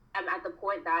I'm at the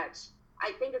point that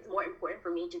I think it's more important for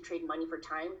me to trade money for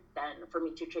time than for me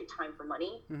to trade time for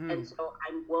money. And so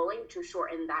I'm willing to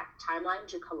shorten that timeline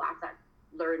to collapse that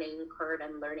learning curve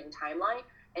and learning timeline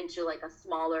into like a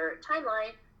smaller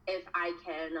timeline if I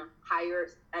can hire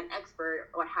an expert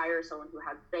or hire someone who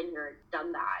has been here,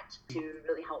 done that, to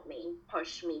really help me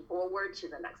push me forward to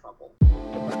the next level.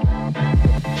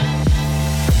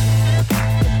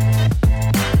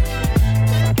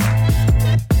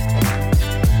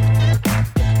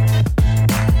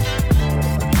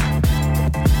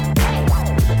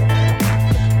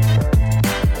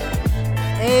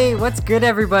 Hey, what's good,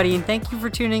 everybody? And thank you for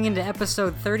tuning into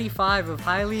episode 35 of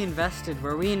Highly Invested,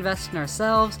 where we invest in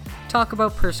ourselves, talk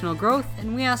about personal growth,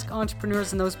 and we ask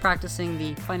entrepreneurs and those practicing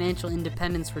the financial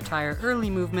independence retire early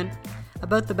movement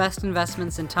about the best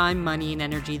investments in time, money, and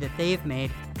energy that they've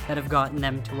made that have gotten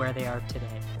them to where they are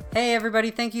today. Hey,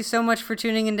 everybody. Thank you so much for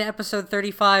tuning into episode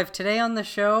 35. Today on the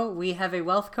show, we have a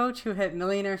wealth coach who hit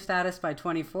millionaire status by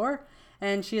 24,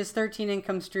 and she has 13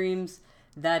 income streams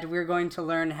that we're going to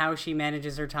learn how she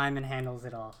manages her time and handles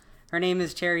it all. Her name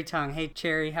is Cherry Tung. Hey,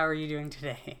 Cherry, how are you doing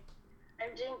today?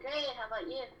 I'm doing great. How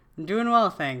about you? I'm doing well,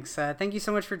 thanks. Thank you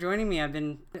so much for joining me.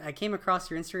 I came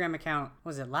across your Instagram account,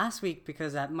 was it last week?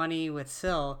 Because that Money with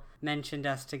Sil mentioned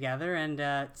us together, and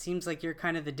it seems like you're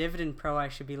kind of the dividend pro I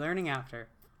should be learning after.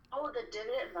 Oh, the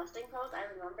dividend investing post?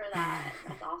 I remember that.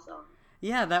 That's awesome.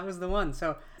 Yeah, that was the one.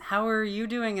 So how are you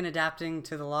doing in adapting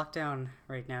to the lockdown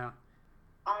right now?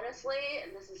 Honestly,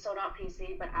 this is so not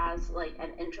PC, but as like an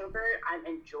introvert, I'm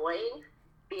enjoying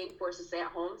being forced to stay at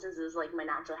home since this is like my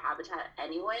natural habitat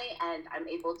anyway, and I'm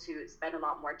able to spend a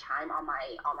lot more time on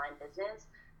my online business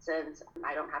since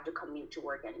I don't have to commute to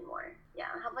work anymore. Yeah,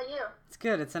 how about you? It's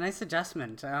good. It's a nice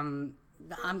adjustment. I'm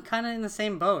kind of in the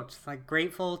same boat. Like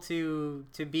grateful to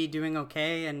be doing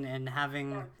okay and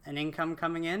having an income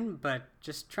coming in, but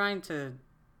just trying to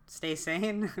stay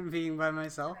sane being by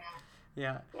myself. Yeah.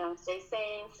 Yeah, stay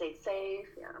sane, stay safe.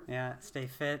 Yeah, stay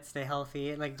fit, stay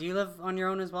healthy. Like, do you live on your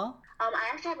own as well? I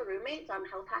actually have a roommate, so I'm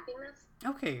health hacking this.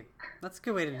 Okay, that's a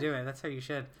good way to do it. That's how you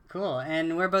should. Cool.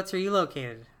 And whereabouts are you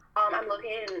located? I'm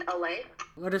located in LA.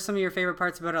 What are some of your favorite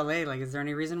parts about LA? Like, is there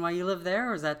any reason why you live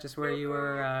there, or is that just where you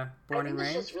were born and raised?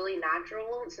 I think it's just really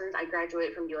natural since I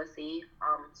graduated from USC,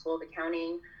 School of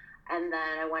Accounting, and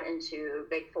then I went into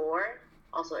Big Four,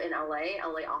 also in LA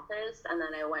office, and then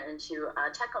I went into a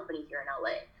tech company here in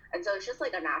LA. And so it's just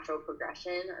like a natural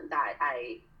progression that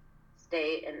I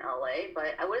stay in LA,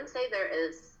 but I wouldn't say there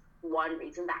is one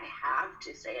reason that I have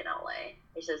to stay in LA.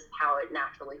 It's just how it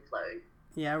naturally flowed.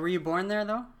 Yeah, were you born there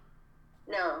though?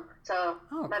 No. So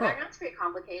my cool. background's pretty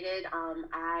complicated.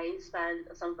 I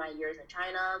spent some of my years in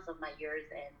China, some of my years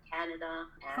in Canada,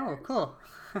 and cool.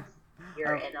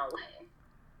 here in LA.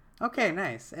 Okay,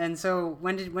 nice. And so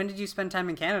when did you spend time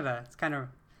in Canada? It's kind of at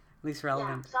least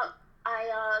relevant. Yeah, so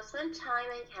I spent time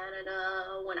in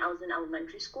Canada when I was in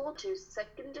elementary school to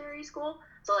secondary school.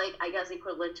 So like I guess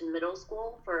equivalent to middle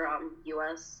school for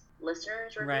U.S.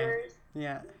 listeners or viewers.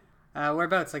 Yeah.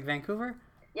 Whereabouts? Like Vancouver?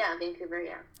 Yeah, Vancouver,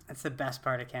 yeah. That's the best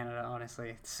part of Canada, honestly.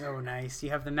 It's so nice.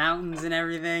 You have the mountains and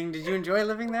everything. Did you enjoy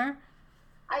living there?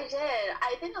 I did.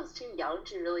 I think I was too young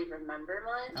to really remember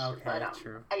much. Okay, but,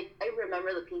 true. I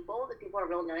remember the people. The people are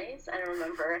real nice. I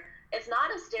remember it's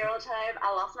not a stereotype.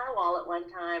 I lost my wallet one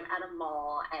time at a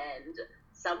mall, and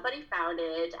somebody found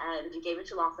it and gave it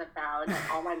to Lost and Found. And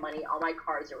all my money, all my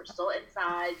cards, they were still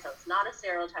inside. So it's not a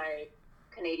stereotype.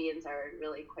 Canadians are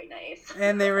really quite nice.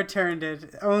 And they returned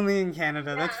it. Only in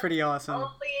Canada. Yeah, That's pretty awesome.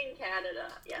 Only in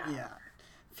Canada, yeah. Yeah.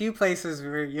 Few places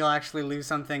where you'll actually lose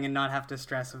something and not have to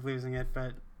stress of losing it,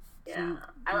 but... Yeah.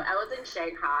 I was in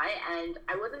Shanghai, and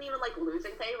I wasn't even, like,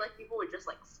 losing things. Like, people would just,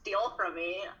 like, steal from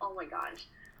me. Oh, my gosh.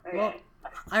 Okay.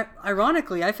 Well,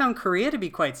 ironically, I found Korea to be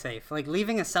quite safe. Like,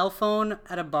 leaving a cell phone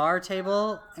at a bar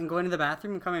table and going to the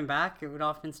bathroom and coming back, it would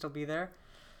often still be there.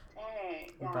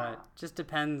 Yeah. But just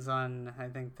depends on, I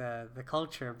think, the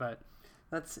culture, but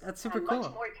that's super cool. I'm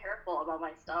much more careful about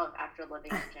my stuff after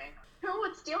living in Shanghai. Who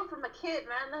would steal from a kid,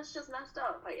 man? That's just messed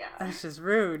up, but yeah. That's just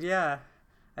rude, yeah.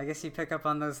 I guess you pick up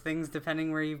on those things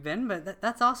depending where you've been, but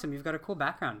that's awesome. You've got a cool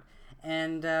background.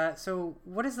 And so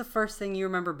what is the first thing you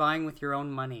remember buying with your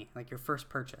own money, like your first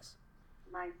purchase?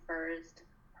 My first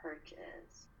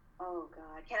purchase. Oh,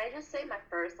 God. Can I just say my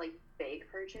first, like, big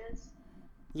purchase?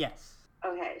 Yes.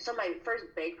 Okay, so my first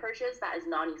big purchase, that is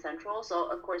non-essential.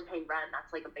 So, of course, paying rent,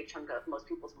 that's like a big chunk of most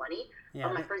people's money. Yeah.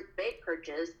 But my first big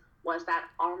purchase was that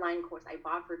online course I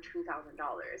bought for $2,000.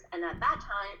 And at that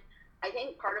time, I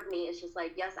think part of me is just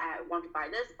like, yes, I want to buy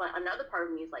this, but another part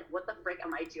of me is like, what the frick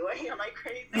am I doing? Am I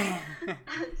crazy?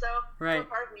 And so right.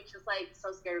 part of me is just like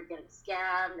so scared of getting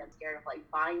scammed and scared of like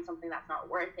buying something that's not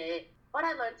worth it. But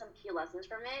I learned some key lessons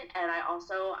from it, and I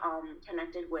also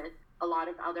connected with a lot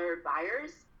of other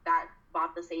buyers that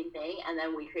bought the same thing, and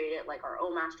then we created like our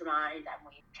own mastermind, and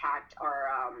we tracked our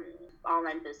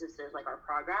online businesses, like our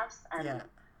progress, and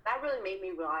that really made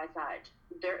me realize that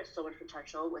there is so much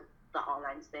potential with the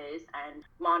online space and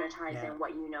monetizing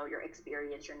what you know, your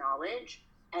experience, your knowledge,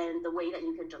 and the way that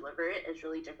you can deliver it is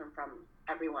really different from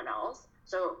everyone else.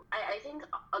 So I think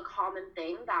a common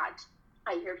thing that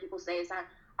I hear people say is that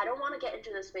I don't want to get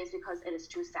into this space because it is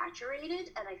too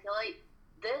saturated, and I feel like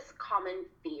this common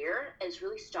fear is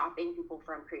really stopping people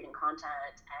from creating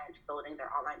content and building their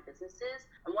online businesses.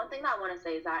 And one thing that I want to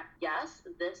say is that, yes,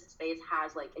 this space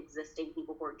has like existing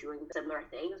people who are doing similar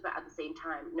things, but at the same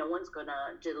time, no one's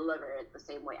gonna deliver it the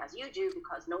same way as you do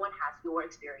because no one has your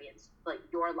experience, like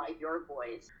your life, your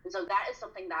voice. And so that is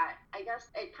something that I guess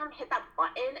it kind of hit that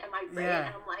button in my brain,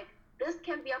 and I'm like, this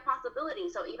can be a possibility.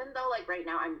 So even though like right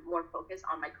now I'm more focused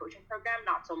on my coaching program,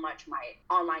 not so much my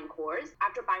online course,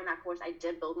 after buying that course, I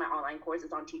did build my online course.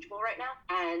 It's on Teachable right now.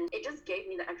 And it just gave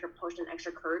me the extra push and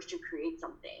extra courage to create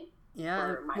something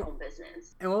for my own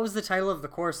business. And what was the title of the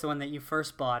course, the one that you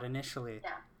first bought initially?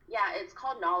 Yeah, it's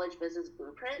called Knowledge Business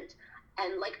Blueprint.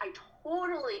 And like I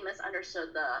totally misunderstood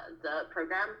the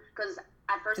program because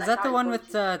at first Is that the one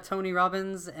with Tony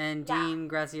Robbins and Dean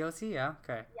Graziosi? Yeah,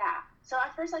 okay. Yeah. So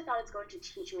at first I thought it's going to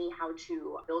teach me how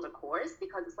to build a course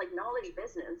because it's like knowledge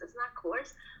business. It's not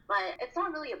course, but it's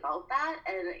not really about that.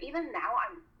 And even now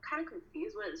I'm kind of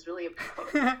confused what it's really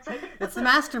about. So it's the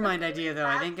mastermind idea though,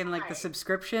 I think, in like the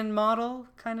subscription model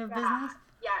kind of business.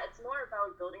 Yeah, it's more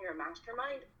about building your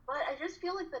mastermind. But I just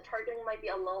feel like the targeting might be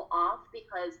a little off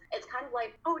because it's kind of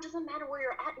like, oh, it doesn't matter where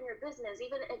you're at in your business.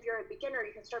 Even if you're a beginner,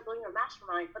 you can start building your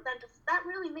mastermind. But then does that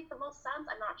really make the most sense?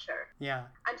 I'm not sure. Yeah.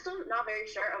 I'm still not very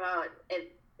sure about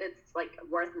it. It's like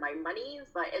worth my monies,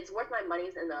 but it's worth my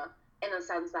monies in the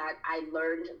sense that I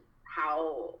learned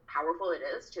how powerful it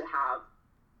is to have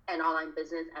an online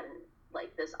business and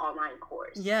like this online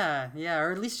course. Yeah,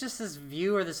 or at least just this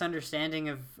view or this understanding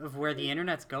of where the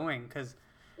internet's going, because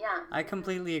I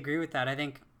completely agree with that. I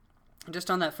think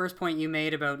just on that first point you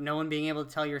made about no one being able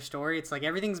to tell your story, it's like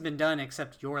everything's been done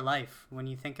except your life when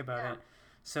you think about it.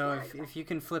 So if you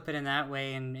can flip it in that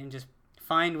way and just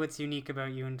find what's unique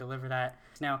about you and deliver that.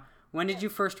 Now, when did you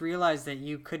first realize that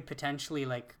you could potentially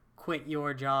like quit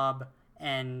your job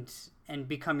and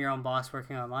become your own boss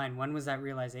working online? When was that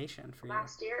realization for you?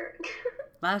 Last year.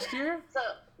 Last year?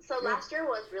 So last year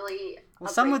was really...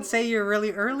 Well, some would say you're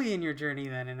really early in your journey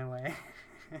then, in a way.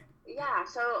 Yeah,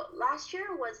 so last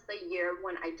year was the year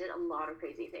when I did a lot of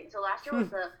crazy things. So last year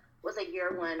was a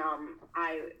year when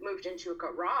I moved into a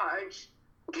garage.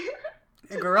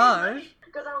 A garage?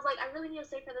 Because I was like, I really need to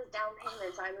save for this down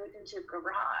payment, so I moved into a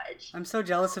garage. I'm so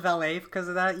jealous of LA because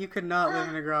of that. You could not live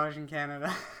in a garage in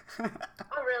Canada. Oh,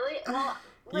 really? Well,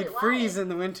 you'd freeze in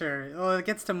the winter. Well, it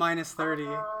gets to minus 30.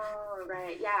 Oh,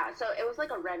 right. Yeah. So it was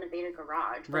like a renovated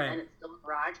garage, but then it's still a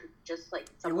garage, just like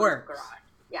someone's garage.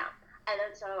 Yeah. And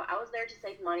then so I was there to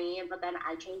save money, but then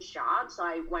I changed jobs. So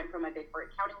I went from my Big Four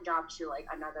accounting job to like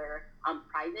another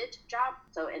private job,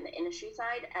 so in the industry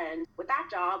side. And with that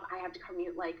job, I have to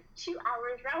commute like 2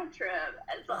 hours round trip.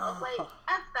 And so I was like,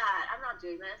 F that, I'm not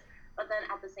doing this. But then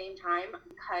at the same time,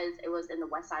 because it was in the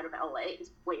west side of LA,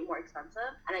 it's way more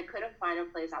expensive. And I couldn't find a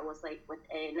place that was like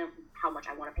within how much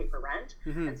I want to pay for rent.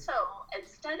 And so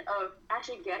instead of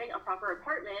actually getting a proper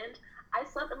apartment, I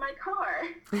slept in my car.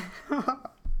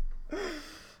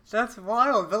 That's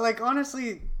wild, but like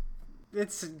honestly,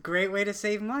 it's a great way to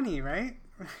save money, right?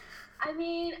 I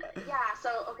mean, yeah. So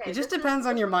okay. It just depends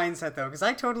on your mindset, though, because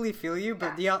I totally feel you.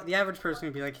 But the average person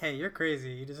would be like, "Hey, you're crazy.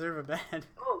 You deserve a bed."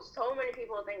 Oh, so many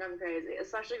people think I'm crazy,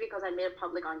 especially because I made it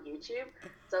public on YouTube.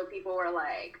 So people were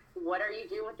like, "What are you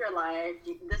doing with your life?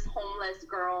 This homeless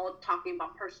girl talking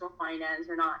about personal finance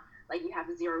or not?" Like, you have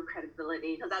zero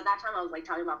credibility. Because at that time, I was, like,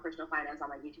 talking about personal finance on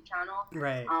my YouTube channel.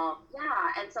 Right.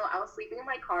 Yeah, and so I was sleeping in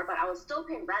my car, but I was still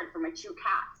paying rent for my 2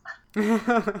 cats.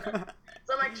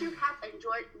 So my 2 cats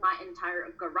enjoyed my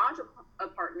entire garage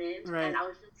apartment. Right. And I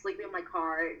was just sleeping in my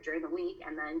car during the week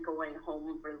and then going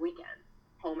home for the weekend.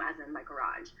 Home as in my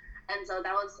garage. And so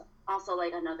that was also,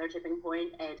 like, another tipping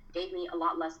point. It gave me a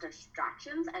lot less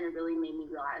distractions, and it really made me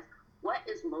realize what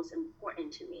is most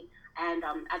important to me. And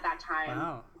at that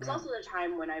time, it was also the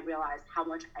time when I realized how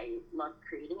much I love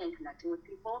creating and connecting with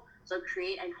people. So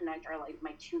create and connect are like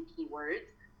my 2 key words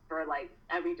for like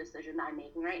every decision that I'm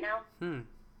making right now. And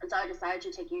so I decided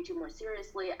to take YouTube more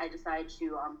seriously. I decided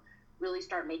to really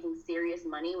start making serious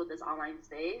money with this online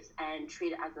space and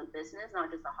treat it as a business,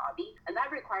 not just a hobby. And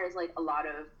that requires like a lot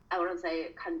of, I wouldn't say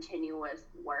continuous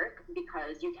work,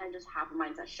 because you can't just have a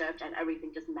mindset shift and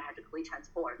everything just magically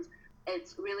transforms.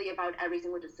 It's really about every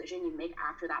single decision you make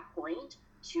after that point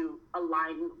to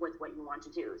align with what you want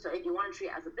to do. So if you want to treat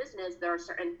it as a business, there are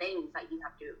certain things that you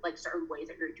have to, like certain ways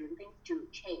that you're doing things to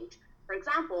change. For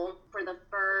example, for the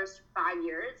first 5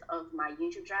 years of my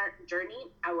YouTube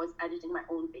journey, I was editing my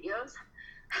own videos.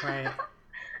 Right.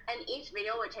 And each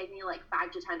video would take me like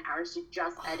 5 to 10 hours to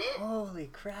just edit. Holy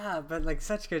crap, but like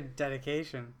such good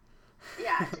dedication.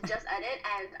 Yeah, to just edit,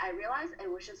 and I realized it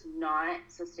was just not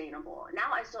sustainable.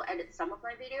 Now I still edit some of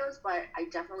my videos, but I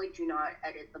definitely do not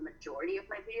edit the majority of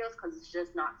my videos because it's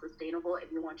just not sustainable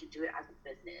if you want to do it as a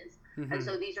business. Mm-hmm. And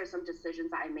so these are some decisions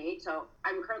that I made. So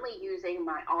I'm currently using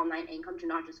my online income to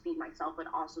not just feed myself, but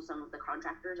also some of the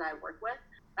contractors I work with.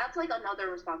 That's like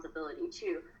another responsibility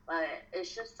too, but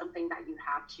it's just something that you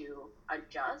have to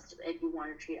adjust if you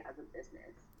want to treat it as a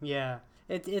business. Yeah.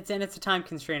 It's a time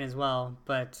constraint as well,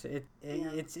 but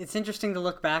it's interesting to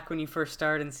look back when you first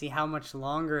start and see how much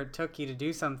longer it took you to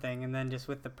do something, and then just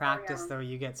with the practice though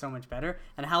you get so much better.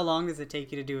 And how long does it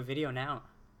take you to do a video now?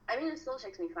 I mean, it still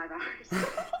takes me 5 hours.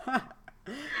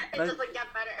 It doesn't get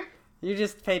better. You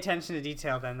just pay attention to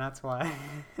detail then, that's why.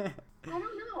 I don't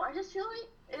know. I just feel like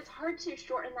it's hard to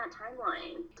shorten that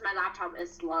timeline. My laptop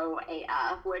is slow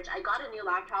AF, which I got a new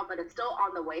laptop, but it's still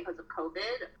on the way because of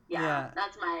COVID. Yeah.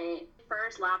 That's my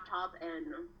first laptop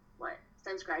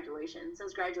since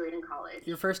graduating college.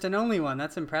 Your first and only one.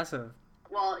 That's impressive.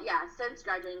 Well, yeah, since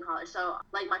graduating college. So,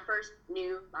 like, my first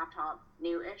new laptop,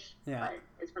 new-ish, but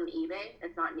it's from eBay.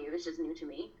 It's not new, it's just new to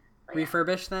me. But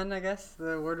refurbished then, I guess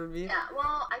the word would be? Yeah,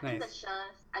 well, I think it's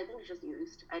just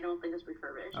used. I don't think it's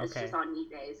refurbished. Okay. It's just on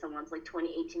eBay. Someone's like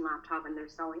 2018 laptop and they're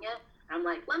selling it. I'm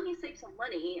like, let me save some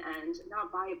money and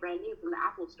not buy it brand new from the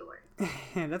Apple store.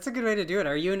 That's a good way to do it.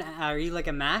 Are you like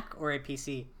a Mac or a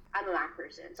PC? I'm a Mac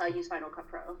person, so I use Final Cut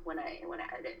Pro when I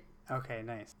edit. Okay,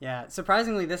 nice. Yeah,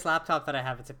 surprisingly, this laptop that I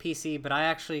have, it's a PC, but I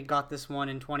actually got this one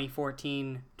in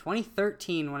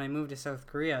 2013 when I moved to South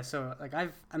Korea. So like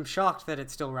I'm shocked that it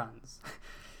still runs.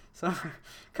 So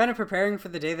kind of preparing for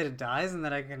the day that it dies and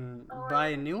that I can buy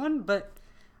a new one, but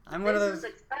I'm one of those.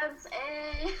 This is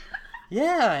expensive.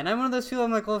 Yeah, and I'm one of those people.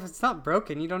 I'm like, well, if it's not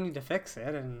broken, you don't need to fix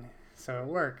it, and so it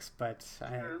works. But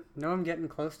I know I'm getting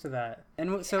close to that.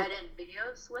 And so edit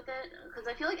videos with it, because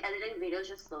I feel like editing videos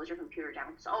just slows your computer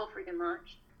down so freaking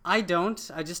much. I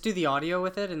don't. I just do the audio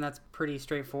with it, and that's pretty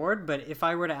straightforward. But if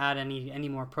I were to add any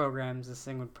more programs, this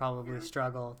thing would probably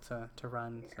struggle to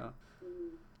run. Yeah. So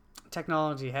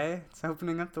technology, hey, it's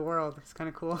opening up the world. It's kind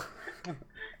of cool.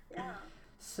 Yeah.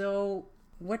 So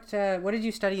what did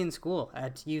you study in school?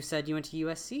 You said you went to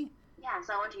USC? Yeah,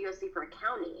 so I went to USC for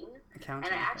accounting. And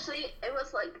it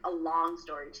was like a long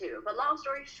story too. But long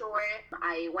story short,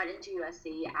 I went into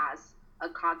USC as a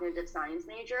cognitive science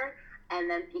major. And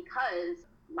then because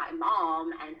my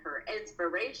mom and her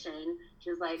inspiration,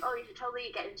 she was like, oh, you should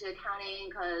totally get into accounting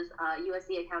because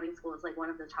USC Accounting School is like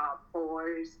one of the top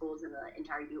 4 schools in the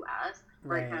entire U.S.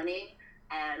 for accounting.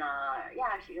 And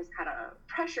she just kind of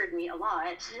pressured me a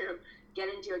lot to get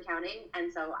into accounting.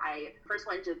 And so I first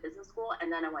went to business school,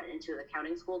 and then I went into the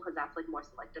accounting school because that's like more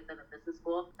selective than a business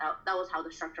school. That was how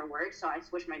the structure works. So I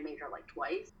switched my major like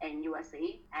twice in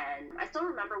USC. And I still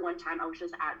remember one time I was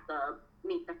just at the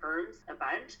Meet the Firms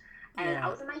event, and I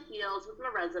was in my heels with my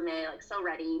resume, like so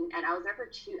ready, and I was there for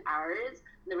 2 hours.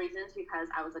 And the reason is because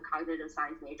I was a cognitive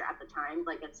science major at the time,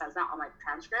 like it says that on my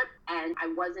transcript, and I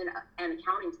wasn't an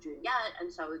accounting student yet,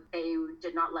 and so they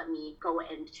did not let me go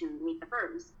in to Meet the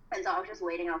Firms. And so I was just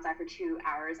waiting outside for 2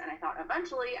 hours, and I thought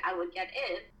eventually I would get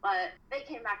in, but they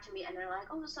came back to me and they're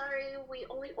like, oh, sorry, we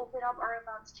only open up our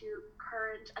events to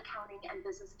current accounting and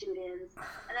business students.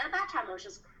 And at that time I was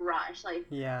just crushed. Like,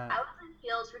 I was in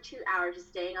heels for 2 hours just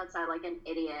staying outside like an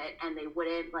idiot, and they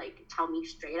wouldn't like tell me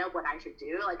straight up what I should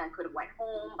do. Like I could have went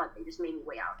home, but they just made me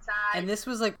wait outside. And this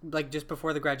was like just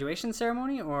before the graduation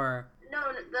ceremony, or? No,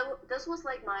 this was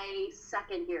like my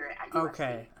second year at USC.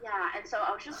 Okay. Yeah, and so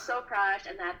I was just so crushed,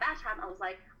 and at that time I was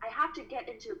like, I have to get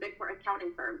into a Big Four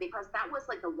accounting firm because that was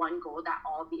like the one goal that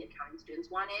all the accounting students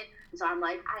wanted. And so I'm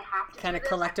like, I have to kind of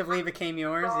collectively became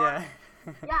yours, yeah.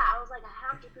 Yeah, I was like, I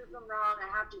have to prove them wrong. I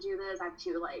have to do this. I have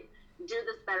to like do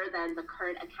this better than the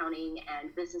current accounting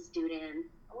and business students,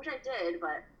 which I did.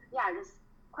 But yeah, just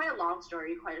quite a long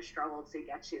story, quite a struggle to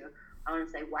get to. I want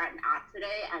to say where I'm at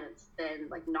today, and it's been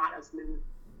like not a smooth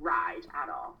ride at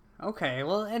all. Okay,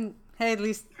 well, and Hey, at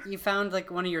least you found like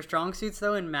one of your strong suits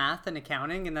though in math and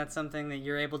accounting, and that's something that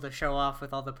you're able to show off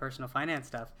with all the personal finance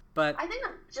stuff. But I think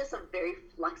I'm just a very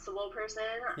flexible person.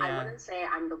 Yeah. I wouldn't say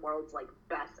I'm the world's like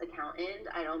best accountant.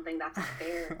 I don't think that's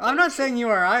fair. I'm not saying you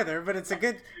are either, but it's a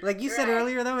good, like you said Right.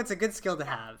 earlier though, it's a good skill to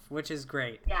have, which is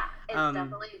great. Yeah, it's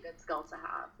definitely a good skill to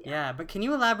have. Yeah, but can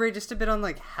you elaborate just a bit on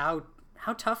like how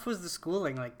tough was the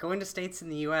schooling? Like going to States in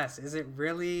the US, is it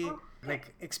really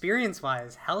like experience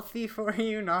wise healthy for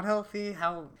you, not healthy?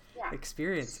 How Yeah.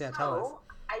 experience, tell us.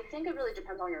 I think it really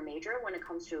depends on your major when it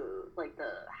comes to like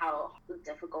how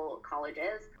difficult college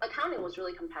is. Accounting was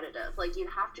really competitive. Like you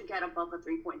have to get above a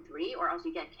 3.3 or else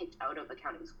you get kicked out of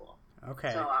accounting school.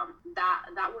 Okay. So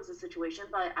that was the situation,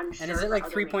 but I'm sure. And is it like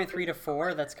for other 3.3 majors- to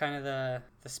 4? That's kind of the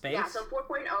space? Yeah, so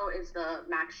 4.0 is the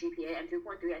max GPA, and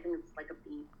 3.3 I think it's like a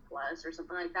B plus or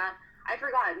something like that. I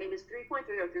forgot, maybe it's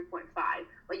 3.3 or 3.5,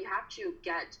 but you have to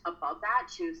get above that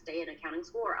to stay in accounting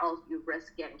school, or else you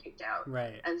risk getting kicked out.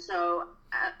 Right. And so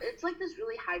it's like this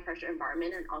really high pressure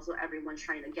environment, and also everyone's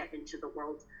trying to get into the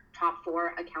world's top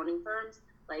 4 accounting firms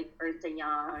like Ernst &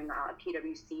 Young,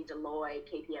 PwC, Deloitte,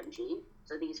 KPMG.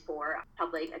 So these 4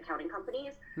 public accounting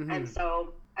companies. Mm-hmm. And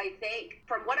so I think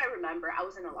from what I remember, I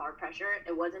was in a lot of pressure.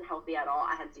 It wasn't healthy at all.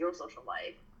 I had zero social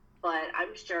life. But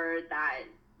I'm sure that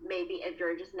maybe if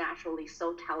you're just naturally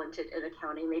so talented in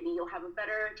accounting, maybe you'll have a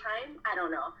better time. I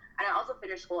don't know. And I also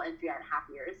finished school in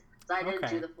 3.5 years. So I didn't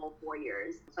Okay. do the full 4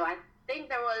 years. So I think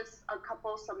there was a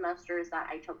couple semesters that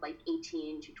I took like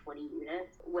 18 to 20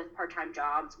 units with part-time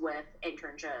jobs, with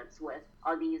internships, with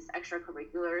all these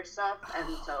extracurricular stuff.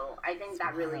 And so I think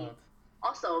that really wild.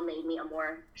 also made me a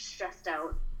more stressed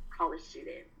out college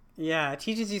student. Yeah, it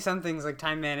teaches you some things like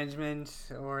time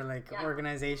management or like Yeah.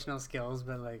 organizational skills,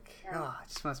 but like, Yeah. it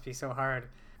just must be so hard.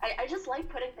 I just like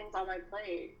putting things on my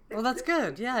plate. Well, that's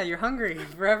good. Yeah, you're hungry,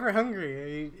 forever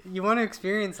hungry. You want to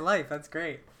experience life. That's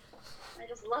great. I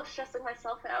just love stressing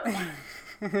myself out.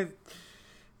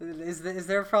 Is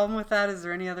there a problem with that? Is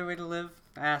there any other way to live?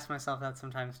 I ask myself that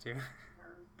sometimes too.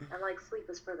 I'm like, sleep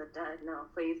is for the dead. No,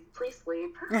 please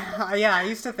sleep. Yeah, I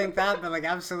used to think that, but like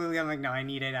absolutely, I'm like, no, I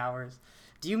need 8 hours.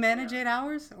 Do you manage 8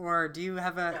 hours, or do you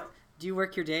have No. do you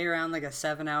work your day around like a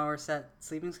 7-hour set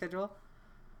sleeping schedule?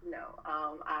 No,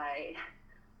 I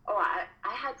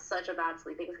had such a bad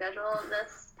sleeping schedule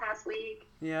this past week.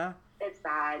 Yeah. It's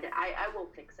bad. I will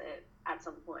fix it at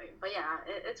some point. But yeah,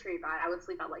 it's pretty bad. I would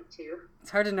sleep at like 2. It's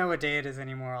hard to know what day it is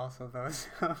anymore, also though.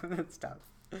 So that's tough.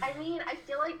 I mean, I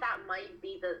feel like that might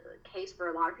be the case for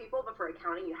a lot of people, but for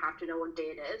accounting, you have to know what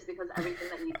day it is because everything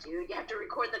that you do, you have to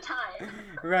record the time.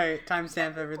 Right,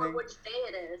 timestamp everything. Or which day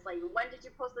it is. Like, when did you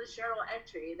post this journal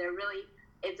entry? There really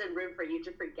isn't room for you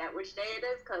to forget which day it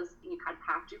is because you kind of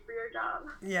have to for your job.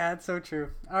 Yeah, it's so true.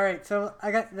 All right, so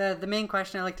I got the main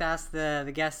question I like to ask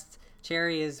the guest,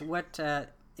 Cherry, is what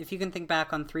if you can think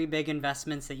back on 3 big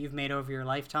investments that you've made over your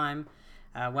lifetime,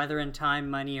 whether in time,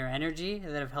 money, or energy,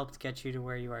 that have helped get you to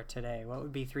where you are today. What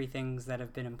would be 3 things that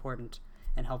have been important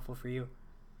and helpful for you?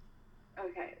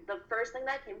 Okay, the first thing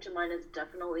that came to mind is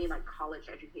definitely my college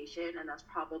education, and that's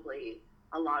probably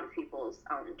a lot of people's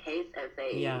case if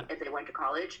they went to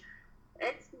college.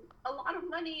 It's a lot of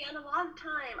money and a lot of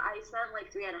time. I spent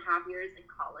like 3.5 years in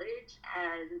college,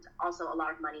 and also a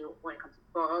lot of money when it comes to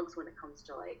books, when it comes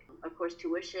to like, of course,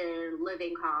 tuition,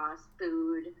 living costs,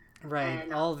 food. Right,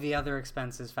 And, all the other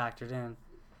expenses factored in.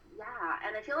 Yeah,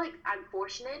 and I feel like I'm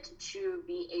fortunate to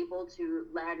be able to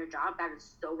land a job that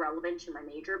is so relevant to my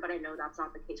major, but I know that's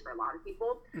not the case for a lot of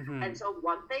people. Mm-hmm. And so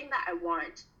one thing that I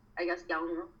want, I guess,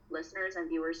 young listeners and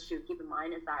viewers to keep in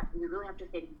mind is that you really have to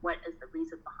think, what is the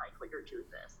reason behind what you're doing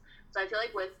this? So I feel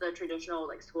like with the traditional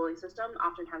like schooling system,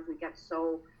 oftentimes we get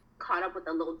so caught up with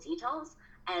the little details.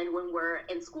 And when we're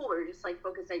in school, we're just like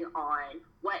focusing on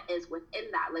what is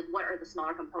within that. Like, what are the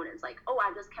smaller components? Like, oh, I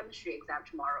have this chemistry exam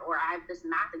tomorrow, or I have this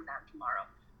math exam tomorrow.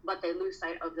 But they lose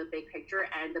sight of the big picture.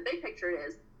 And the big picture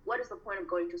is, what is the point of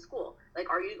going to school?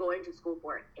 Like, are you going to school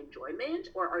for enjoyment,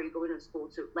 or are you going to school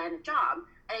to land a job?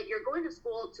 And if you're going to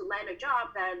school to land a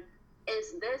job, then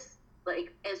is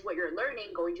what you're learning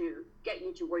going to get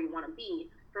you to where you want to be?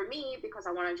 For me, because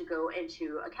I wanted to go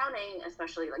into accounting,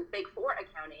 especially like Big Four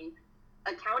accounting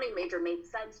major made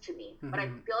sense to me. Mm-hmm. But I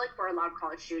feel like for a lot of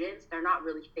college students, they're not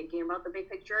really thinking about the big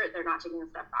picture. They're not taking a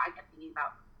step back and thinking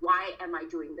about, why am I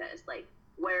doing this? Like,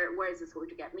 where is this going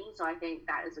to get me? So I think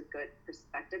that is a good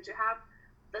perspective to have.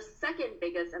 The second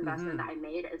biggest investment that I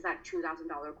made is that $2,000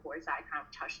 course that I kind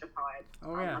of touched upon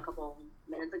a couple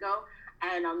minutes ago.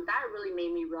 And that really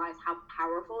made me realize how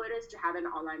powerful it is to have an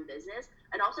online business,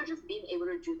 and also just being able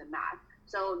to do the math.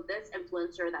 So this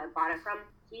influencer that I bought it from,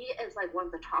 he is like one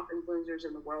of the top influencers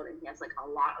in the world, and he has like a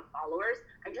lot of followers.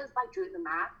 And just by doing the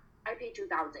math, I paid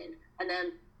 2,000, and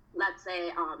then let's say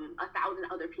 1,000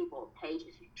 other people pay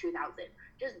 2,000.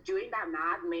 Just doing that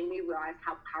math made me realize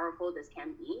how powerful this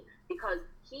can be, because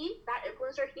that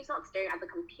influencer, he's not staring at the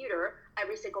computer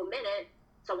every single minute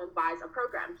someone buys a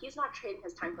program. He's not trading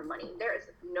his time for money. There is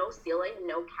no ceiling,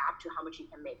 no cap to how much he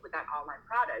can make with that online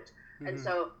product. Mm-hmm. And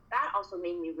so that also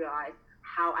made me realize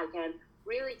how I can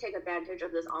really take advantage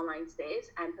of this online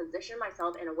space and position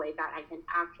myself in a way that I can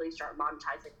actually start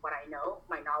monetizing what I know,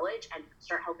 my knowledge, and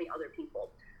start helping other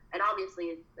people. And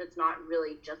obviously, it's not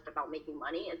really just about making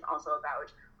money. It's also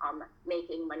about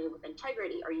making money with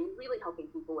integrity. Are you really helping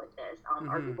people with this?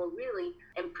 Are people really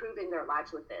improving their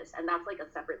lives with this? And that's like a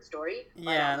separate story.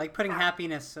 Yeah, like putting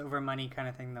happiness over money kind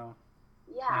of thing, though.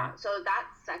 Yeah. Right? So that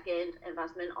second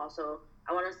investment also,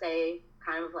 I want to say,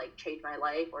 kind of like changed my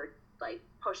life, or like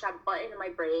pushed that button in my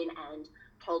brain and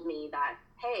told me that,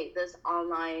 hey, this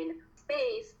online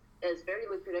space is very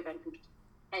lucrative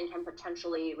and can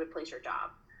potentially replace your job.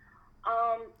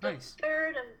 Nice. The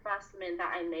third investment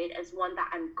that I made is one that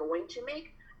I'm going to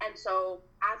make. And so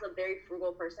as a very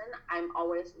frugal person, I'm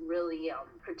always really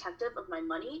protective of my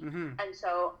money. Mm-hmm. And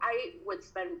so I would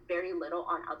spend very little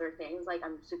on other things. Like,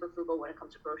 I'm super frugal when it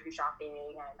comes to grocery shopping,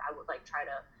 and I would like try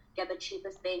to get the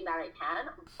cheapest thing that I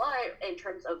can. But in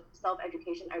terms of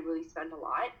self-education, I really spend a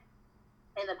lot.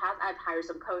 In the past, I've hired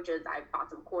some coaches, I've bought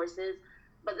some courses,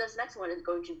 but this next one is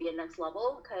going to be a next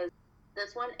level, because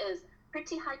this one is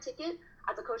pretty high ticket.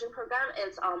 As a coaching program,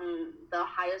 it's the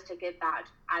highest ticket that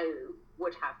I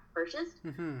would have purchased.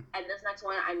 Mm-hmm. And this next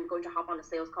one, I'm going to hop on a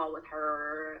sales call with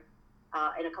her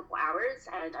in a couple hours,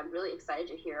 and I'm really excited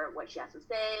to hear what she has to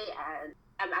say. And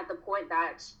I'm at the point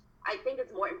that I think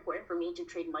it's more important for me to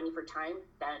trade money for time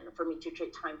than for me to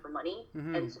trade time for money.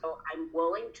 Mm-hmm. And so I'm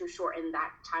willing to shorten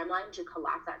that timeline, to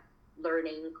collapse that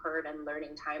learning curve and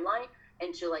learning timeline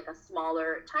into like a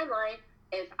smaller timeline,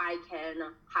 if I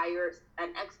can hire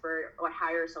an expert or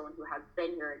hire someone who has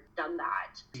been here, done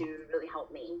that, to really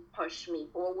help me, push me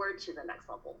forward to the next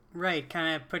level. Right,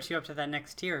 kind of put you up to that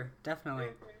next tier, definitely.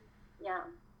 Mm-hmm. Yeah.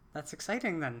 That's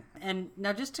exciting then. And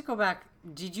now just to go back,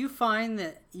 did you find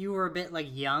that you were a bit like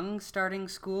young starting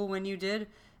school when you did?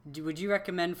 Would you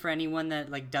recommend for anyone that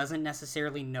like doesn't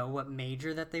necessarily know what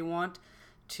major that they want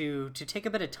to take a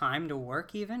bit of time to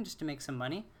work, even just to make some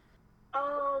money?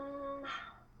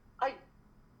 I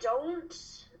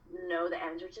don't know the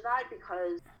answer to that,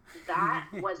 because that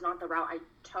was not the route I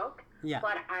took. Yeah.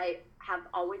 But I have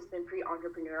always been pretty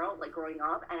entrepreneurial, like growing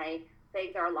up, and I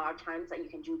think there are a lot of times that you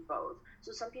can do both.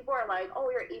 So some people are like,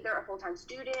 oh, you're either a full-time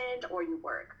student or you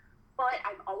work. But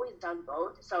I've always done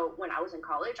both. So when I was in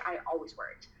college, I always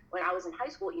worked. When I was in high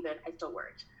school even, I still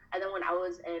worked. And then when I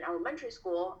was in elementary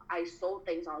school, I sold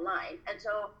things online. And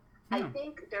so I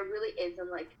think there really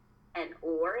isn't like an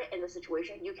or in the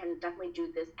situation. You can definitely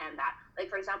do this and that. Like,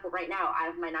 for example, right now, I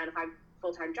have my 9-to-5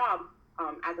 full-time job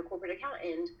as a corporate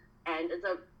accountant. And it's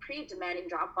a pretty demanding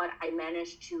job, but I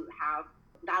managed to have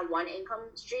that one income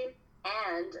stream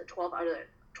and 12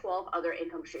 other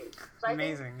income streams. So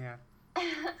amazing, yeah.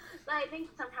 So I think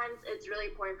sometimes it's really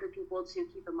important for people to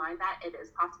keep in mind that it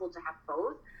is possible to have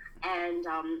both. And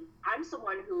I'm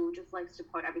someone who just likes to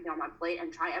put everything on my plate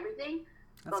and try everything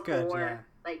before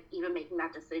like even making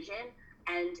that decision.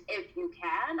 And if you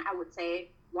can, I would say,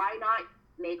 why not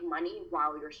make money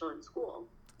while you're still in school?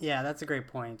 Yeah, that's a great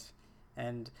point.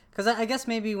 And because I guess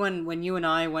maybe when you and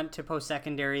I went to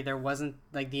post-secondary, there wasn't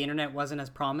like the internet wasn't as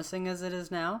promising as it is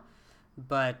now.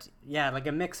 But yeah, like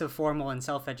a mix of formal and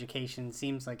self-education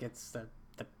seems like it's the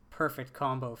perfect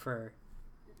combo for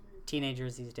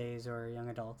teenagers these days, or young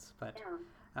adults. But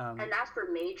and as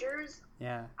for majors,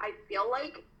 I feel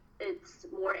like it's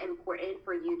more important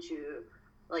for you to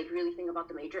like really think about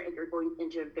the major if you're going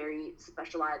into a very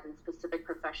specialized and specific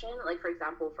profession. Like, for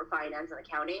example, for finance and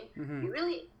accounting, you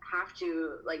really have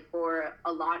to, like, for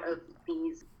a lot of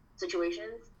these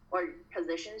situations or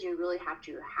positions, you really have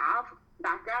to have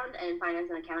background in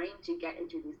finance and accounting to get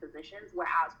into these positions.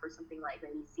 Whereas for something like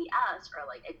maybe CS, or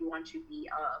like if you want to be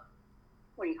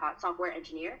a software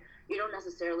engineer, you don't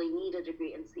necessarily need a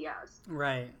degree in CS.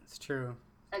 Right, it's true.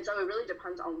 And so it really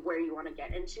depends on where you want to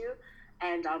get into.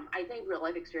 And I think real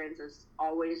life experience is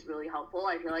always really helpful.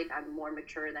 I feel like I'm more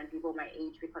mature than people my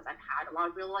age because I've had a lot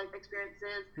of real life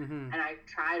experiences, and I've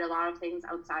tried a lot of things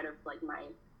outside of like my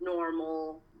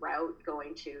normal route,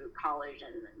 going to college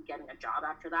and getting a job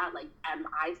after that. Like, am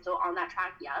I still on that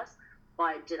track? Yes.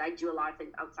 But did I do a lot of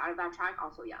things outside of that track?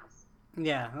 Also, yes.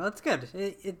 Yeah, well, that's good.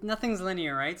 Nothing's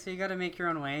linear, right? So you got to make your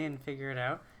own way and figure it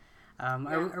out.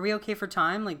 Are we okay for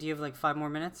time? Like, do you have like 5 more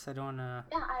minutes? I don't want to...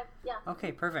 Yeah.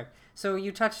 Okay, perfect. So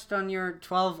you touched on your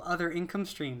 12 other income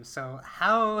streams. So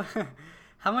how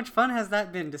how much fun has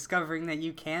that been, discovering that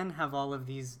you can have all of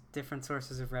these different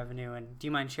sources of revenue? And do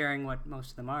you mind sharing what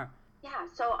most of them are? Yeah,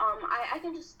 so I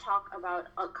can just talk about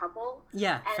a couple.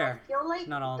 Yeah, and fair. I feel like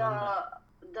not all of them, but...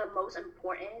 the most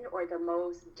important or the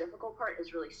most difficult part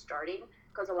is really starting,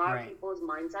 because a lot of people's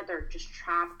mindset, they're just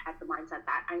trapped at the mindset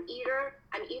that I'm either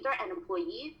an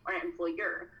employee or an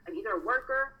employer. I'm either a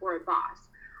worker or a boss.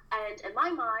 And in my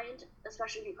mind,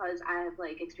 especially because I have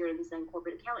like experience in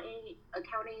corporate accounting,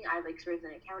 I have experience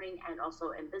in accounting and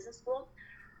also in business school,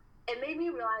 it made me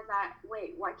realize that,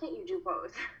 wait, why can't you do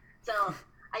both? So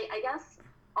I guess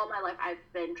all my life I've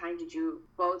been trying to do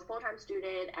both full-time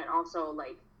student and also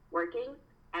like working,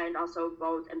 and also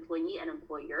both employee and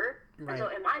employer. Right. And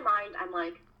so in my mind, I'm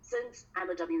like, since I'm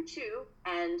a W-2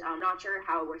 and I'm not sure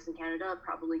how it works in Canada,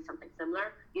 probably something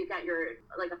similar, you get your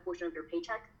like a portion of your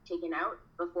paycheck taken out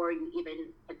before you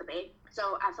even hit the bank.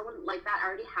 So as someone like that, I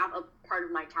already have a part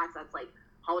of my tax that's like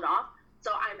hauled off.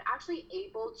 So I'm actually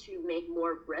able to make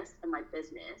more risk in my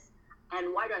business.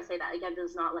 And why do I say that? Again,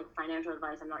 this is not like financial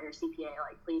advice. I'm not your CPA.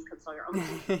 Like, please consult your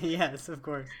own. Yes, of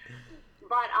course.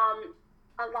 But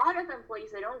a lot of employees,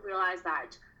 they don't realize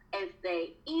that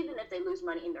even if they lose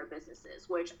money in their businesses,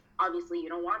 which obviously you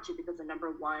don't want to, because the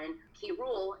number one key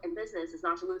rule in business is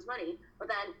not to lose money. But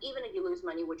then even if you lose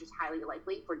money, which is highly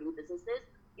likely for new businesses,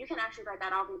 you can actually write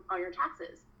that off on your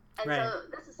taxes. And so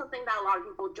this is something that a lot of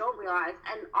people don't realize.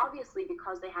 And obviously,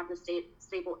 because they have the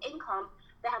stable income,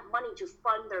 they have money to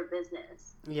fund their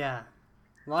business. Yeah.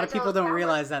 A lot of people don't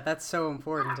realize that. That's so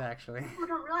important, actually. People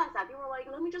don't realize that. People are like,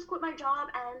 let me just quit my job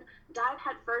and dive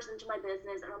headfirst into my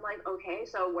business. And I'm like, okay,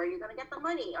 so where are you going to get the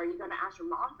money? Are you going to ask your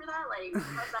mom for that? Like,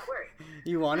 how does that work?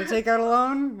 You want to take out a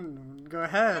loan? Go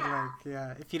ahead.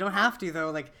 If you don't have to,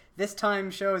 though, like, this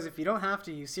time shows if you don't have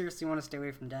to, you seriously want to stay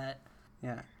away from debt.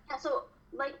 Yeah. Yeah, so,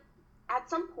 like, at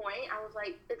some point, I was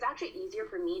like, it's actually easier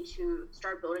for me to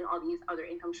start building all these other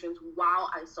income streams while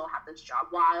I still have this job,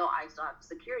 while I still have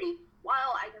security,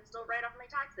 while I can still write off my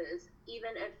taxes,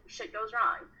 even if shit goes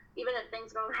wrong, even if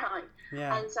things go wrong.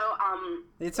 Yeah. And so,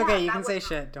 it's okay. You can say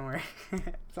shit. Don't worry.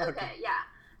 Okay. Yeah.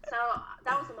 So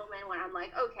that was the moment when I'm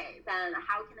like, okay, then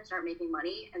how can I start making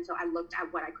money? And so I looked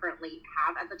at what I currently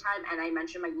have at the time, and I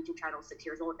mentioned my YouTube channel is 6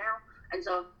 years old now. And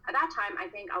so at that time, I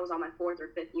think I was on my 4th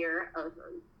or 5th year of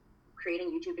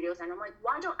creating YouTube videos, and I'm like,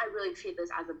 why don't I really treat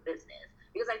this as a business?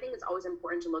 Because I think it's always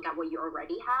important to look at what you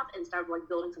already have instead of like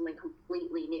building something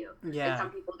completely new. Yeah. And some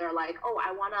people, they're like, oh,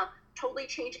 I want to totally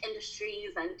change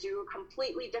industries and do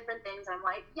completely different things. I'm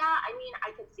like, yeah, I mean,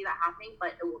 I can see that happening,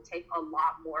 but it will take a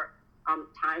lot more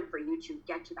time for you to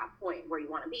get to that point where you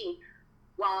want to be.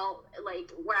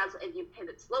 Whereas if you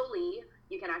pivot slowly,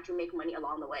 you can actually make money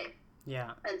along the way.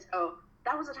 Yeah. And so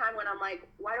that was a time when I'm like,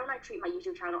 why don't I treat my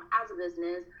YouTube channel as a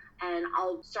business, and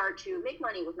I'll start to make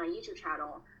money with my YouTube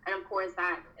channel. And of course,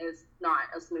 that is not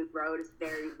a smooth road. It's a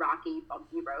very rocky,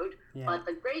 bumpy road. Yeah. But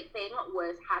the great thing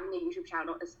was having a YouTube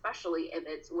channel, especially if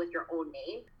it's with your own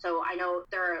name. So I know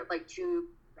there are like 2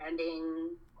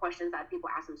 branding questions that people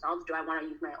ask themselves. Do I want to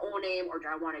use my own name, or do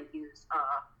I want to use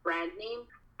a brand name?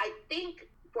 I think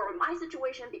for my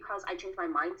situation, because I changed my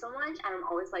mind so much, and I'm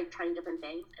always like trying different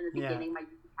things. In the beginning, my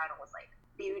YouTube channel was like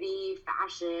beauty,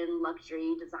 fashion,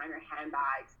 luxury, designer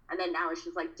handbags, and then now it's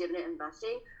just like dividend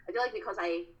investing. I feel like because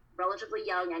I relatively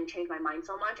young and changed my mind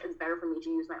so much, it's better for me to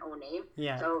use my own name.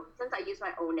 Yeah. So since I used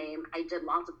my own name, I did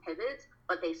lots of pivots,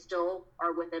 but they still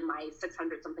are within my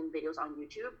 600 something videos on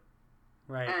YouTube.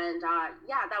 Right. And that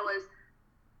was.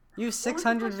 You have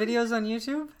 600 videos on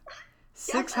YouTube?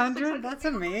 600? That's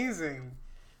amazing.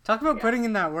 Talk about putting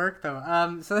in that work, though.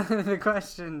 So the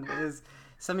question is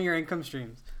some of your income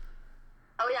streams.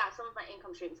 Oh yeah, some of my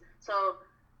income streams. So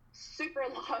super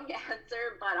long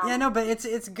answer, but but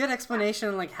it's a good explanation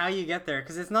on like how you get there,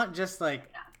 because it's not just like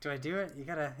do I do it? You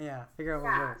gotta figure out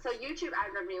what works. So YouTube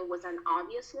ad revenue was an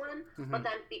obvious one, but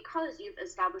then because you've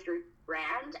established your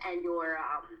brand and your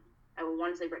I would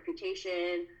want to say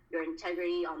reputation, your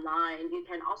integrity online, you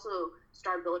can also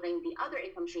start building the other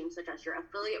income streams, such as your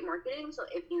affiliate marketing. So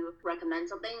if you recommend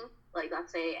something, like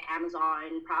let's say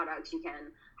Amazon products, you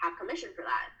can have commission for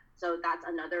that. So that's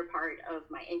another part of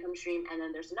my income stream. And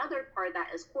then there's another part that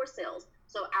is course sales.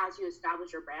 So as you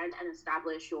establish your brand and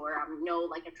establish your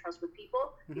like a trust with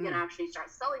people, you can actually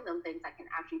start selling them things that can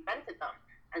actually benefit them.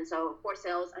 And so course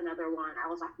sales, another one. I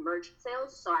also have merch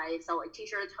sales. So I sell like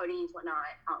t-shirts, hoodies, whatnot,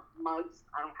 mugs.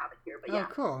 I don't have it here, but Oh,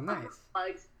 cool. Nice.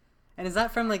 Mugs. And is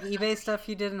that from like eBay stuff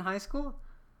you did in high school?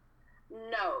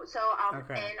 No. So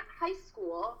in high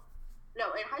school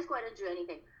I didn't do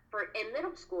anything. in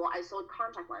middle school, I sold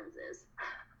contact lenses.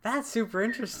 That's super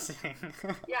interesting.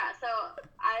 Yeah, so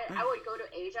I would go to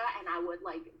Asia and I would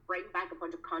like bring back a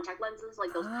bunch of contact lenses,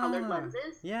 like those colored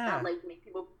lenses that like make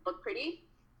people look pretty.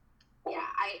 Yeah,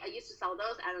 I used to sell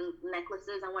those and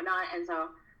necklaces and whatnot, and so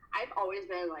I've always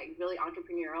been like really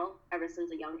entrepreneurial ever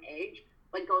since a young age.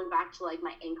 Like going back to like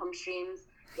my income streams.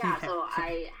 Yeah, so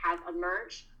I have a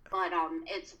merch, but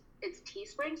it's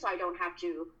Teespring, so I don't have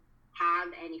to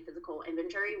have any physical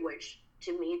inventory, which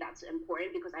to me that's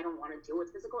important because I don't want to deal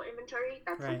with physical inventory.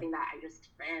 That's something that I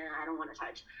don't want to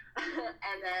touch.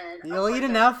 And then you'll eat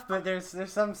enough, but there's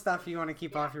some stuff you want to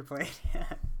keep off your plate. Yeah.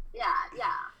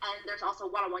 And there's also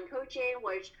one-on-one coaching,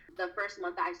 which the first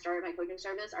month that I started my coaching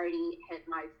service, I already hit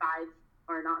my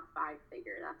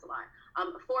 4-figure,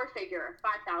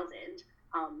 5,000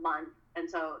 month. And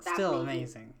so that still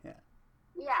amazing.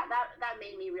 Yeah, that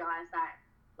made me realize that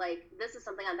like this is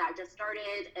something that I just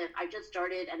started. If I just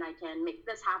started and I can make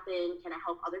this happen, can I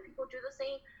help other people do the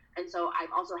same? And so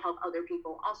I've also helped other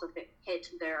people also hit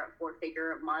their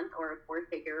 4-figure month or a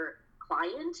 4-figure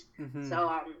client. Mm-hmm.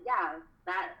 So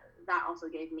that also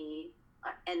gave me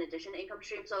an additional income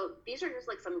stream. So these are just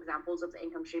like some examples of the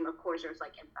income stream. Of course, there's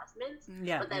like investments.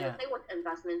 But then the thing with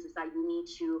investments is that you need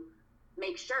to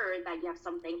make sure that you have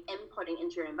something inputting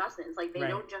into your investments. Like they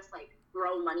don't just like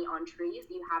grow money on trees.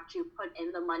 You have to put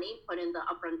in the money, put in the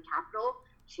upfront capital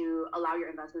to allow your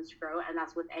investments to grow. And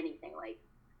that's with anything, like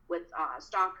with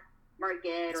stock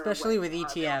market, especially with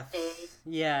ETFs.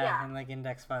 And like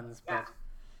index funds. But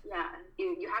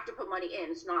you have to put money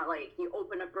in. It's not like you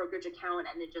open a brokerage account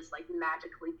and it just like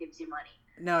magically gives you money.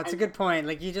 No, it's a good point.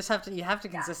 Like you have to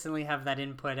consistently have that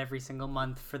input every single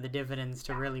month for the dividends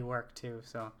to really work too.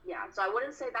 So so I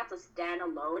wouldn't say that's a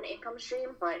standalone income stream,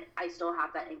 but I still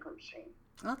have that income stream.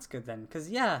 That's good then, because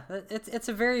it's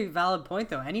a very valid point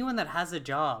though. Anyone that has a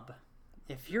job,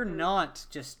 if you're not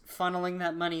just funneling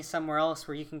that money somewhere else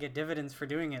where you can get dividends for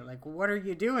doing it, like what are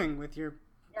you doing with your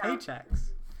paychecks?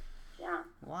 Yeah.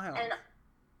 Wild. And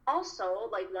also,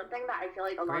 like one thing that I feel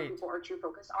like a lot of people are too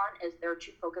focused on is they're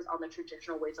too focused on the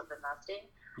traditional ways of investing,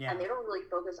 and they don't really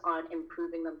focus on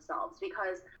improving themselves,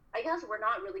 because I guess we're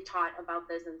not really taught about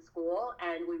this in school,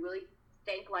 and we really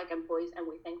think like employees and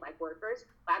we think like workers,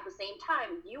 but at the same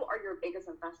time, you are your biggest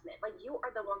investment. Like you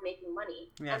are the one making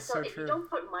money. Yeah, and so if you don't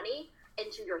put money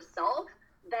into yourself,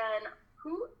 then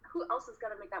who else is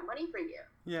going to make that money for you?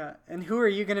 Yeah, and who are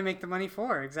you going to make the money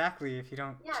for? Exactly, if you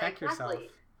don't check yourself.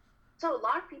 So a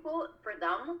lot of people, for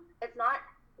them, it's not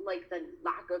like the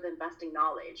lack of investing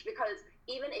knowledge, because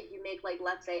even if you make like,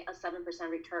 let's say a 7%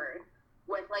 return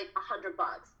with like $100,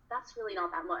 that's really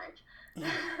not that much.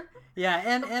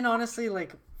 And honestly,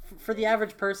 like for the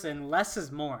average person, less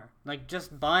is more. Like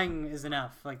just buying is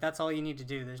enough. Like that's all you need to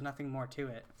do. There's nothing more to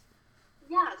it.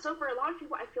 Yeah, so for a lot of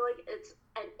people, I feel like it's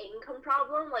an income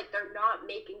problem. Like they're not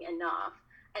making enough.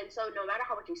 And so no matter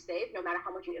how much you save, no matter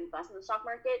how much you invest in the stock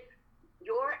market,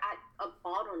 you're at a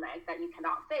bottleneck that you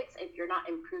cannot fix if you're not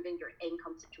improving your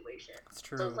income situation. It's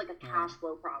true. So it's like a cash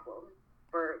flow problem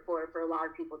for a lot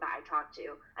of people that I talk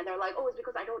to. And they're like, oh, it's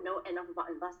because I don't know enough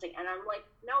about investing. And I'm like,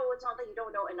 no, it's not that you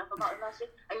don't know enough about investing.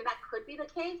 I mean, that could be the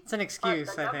case. It's an excuse,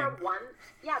 I think.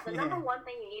 The number one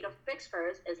thing you need to fix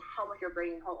first is how much you're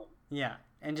bringing home. Yeah,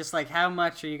 and just like how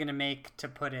much are you going to make to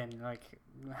put in? Like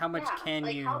how much can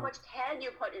you... how much can you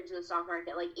put into the stock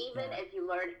market? Like even if you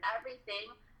learn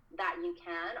everything that you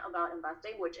can about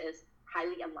investing, which is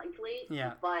highly unlikely.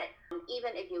 Yeah. But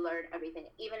even if you learn everything,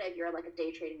 even if you're like a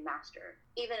day trading master,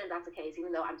 even if that's the case,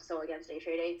 even though I'm so against day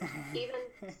trading, even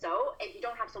so, if you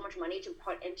don't have so much money to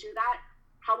put into that,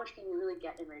 how much can you really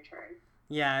get in return?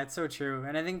 Yeah, it's so true.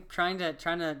 And I think trying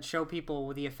to show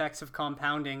people the effects of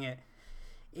compounding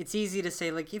it's easy to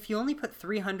say, like, if you only put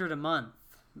 $300 a month,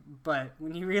 but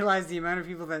when you realize the amount of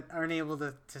people that aren't able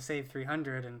to save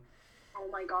 $300 and oh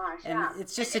my gosh, and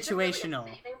it's just situational.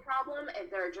 It's a saving problem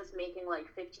if they're just making like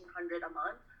 $1,500 a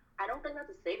month. I don't think that's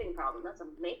a saving problem. That's a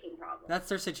making problem. That's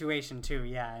their situation too,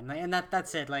 yeah. And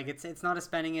that's it. Like it's not a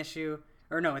spending issue,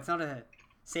 or no, it's not a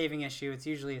saving issue. It's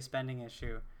usually a spending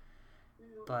issue.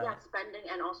 But spending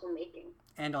and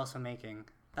also making.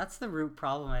 That's the root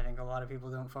problem. I think a lot of people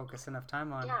don't focus enough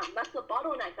time on. Yeah, that's the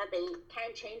bottleneck that they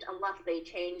can't change unless they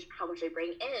change how much they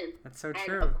bring in. That's so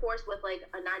true. And of course, with like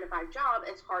a 9-to-5 job,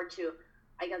 it's hard to,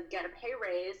 I guess, get a pay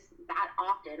raise that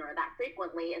often or that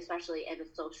frequently, especially if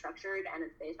it's so structured and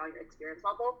it's based on your experience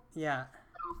level. Yeah.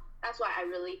 So that's why I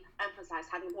really emphasize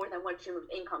having more than one stream of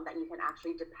income that you can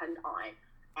actually depend on,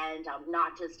 and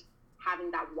not just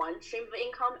having that one stream of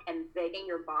income and begging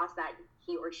your boss that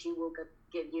he or she will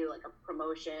give you like a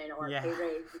promotion or a pay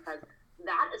raise, because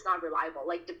that is not reliable.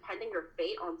 Like, depending your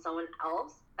fate on someone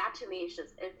else, that to me is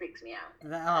just, it freaks me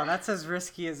out. That's as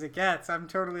risky as it gets. I'm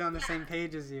totally on the same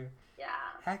page as you. Yeah.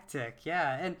 Hectic,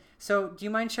 yeah. And so, do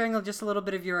you mind sharing just a little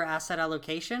bit of your asset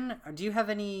allocation? Or do you have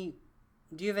any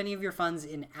of your funds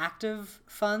in active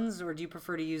funds, or do you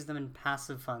prefer to use them in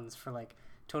passive funds for like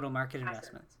total market Passive.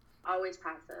 Investments? Always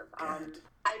passive.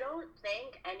 I don't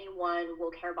think anyone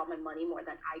will care about my money more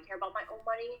than I care about my own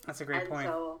money. That's a great point.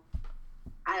 So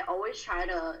I always try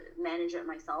to manage it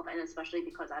myself, and especially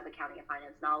because I have accounting and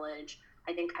finance knowledge,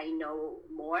 I think I know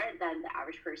more than the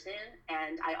average person,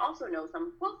 and I also know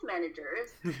some wealth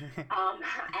managers, and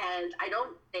I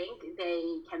don't think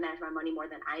they can manage my money more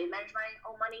than I manage my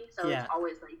own money. So It's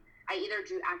always like I either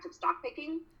do active stock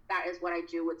picking. That is what I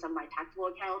do with some of my taxable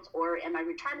accounts, or in my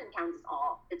retirement accounts,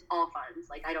 it's all funds.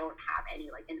 Like, I don't have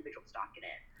any like individual stock in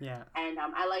it. Yeah. And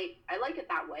I like it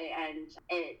that way, and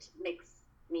it makes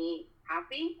me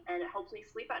happy, and it helps me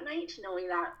sleep at night knowing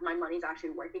that my money's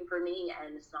actually working for me,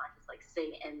 and it's not just like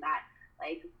sitting in that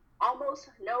like almost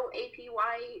no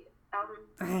APY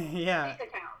yeah.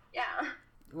 account. Yeah.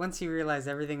 Once you realize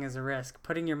everything is a risk,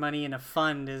 putting your money in a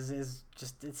fund is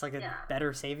just, it's like a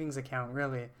better savings account,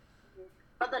 really.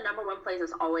 But the number one place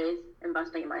is always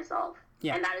investing in myself.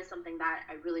 Yeah. And that is something that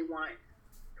I really want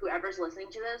whoever's listening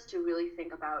to this to really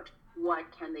think about, what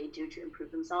can they do to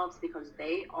improve themselves, because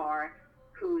they are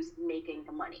who's making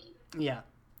the money. Yeah.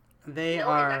 They no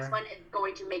are. index fund is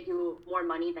going to make you more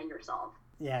money than yourself.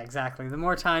 Yeah, exactly. The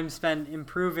more time spent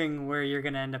improving where you're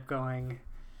going to end up going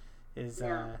is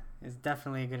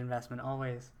definitely a good investment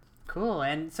always. Cool.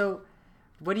 And so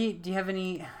what do you have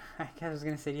any, I was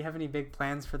going to say, do you have any big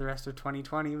plans for the rest of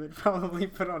 2020, but probably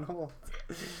put on hold?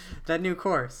 That new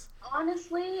course.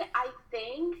 Honestly, I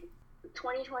think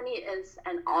 2020 is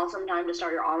an awesome time to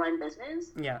start your online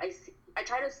business. Yeah. I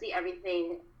try to see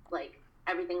everything's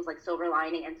like silver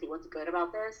lining and see what's good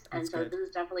about this. And so this is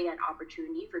definitely an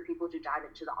opportunity for people to dive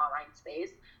into the online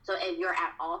space. So if you're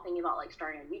at all thinking about like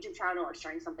starting a YouTube channel or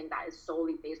starting something that is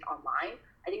solely based online,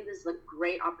 I think this is a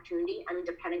great opportunity. I mean,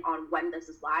 depending on when this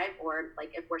is live or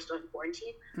like if we're still in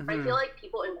quarantine. Mm-hmm. But I feel like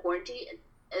people in quarantine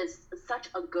is such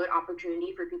a good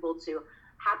opportunity for people to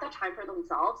have that time for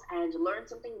themselves and learn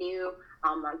something new,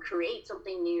 create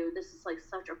something new. This is like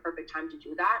such a perfect time to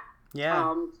do that.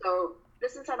 Yeah. So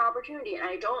this is an opportunity, and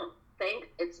I don't think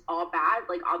it's all bad.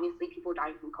 Like, obviously people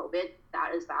dying from COVID,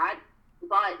 that is bad.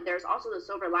 But there's also the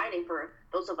silver lining for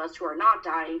those of us who are not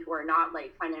dying, who are not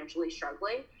like financially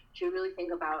struggling, to really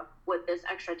think about, with this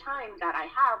extra time that I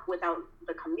have without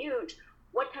the commute,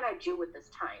 what can I do with this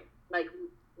time? Like,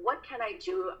 what can I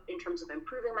do in terms of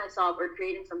improving myself or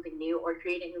creating something new or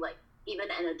creating like even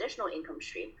an additional income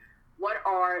stream? What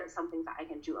are some things that I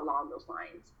can do along those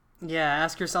lines? Yeah,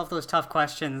 ask yourself those tough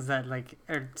questions that like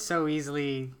are so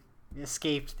easily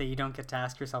escaped that you don't get to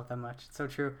ask yourself that much. It's so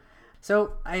true.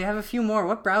 So I have a few more.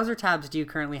 What browser tabs do you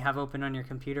currently have open on your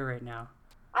computer right now?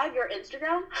 I have your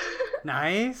Instagram.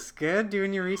 Nice. Good.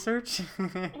 Doing your research. Yeah,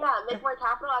 Make More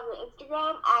Capital. I have your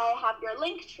Instagram. I have your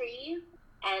Linktree,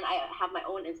 and I have my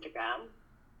own Instagram.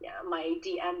 Yeah, my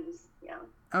DMs. Yeah.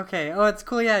 Okay. Oh, it's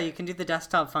cool. Yeah, you can do the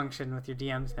desktop function with your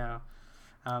DMs now.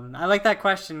 I like that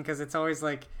question because it's always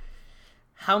like,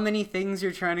 how many things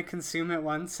you're trying to consume at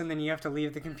once, and then you have to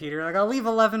leave the computer. Like, I'll leave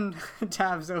 11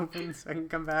 tabs open so I can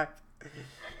come back.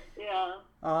 Yeah.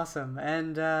 Awesome.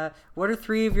 And what are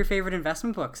 3 of your favorite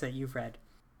investment books that you've read?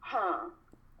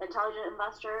 Intelligent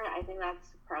Investor. I think that's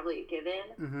probably a given.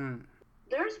 Mm-hmm.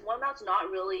 There's one that's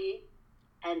not really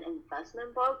an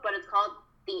investment book, but it's called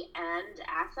The End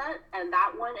Asset, and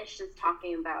that one is just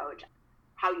talking about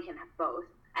how you can have both.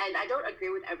 And I don't agree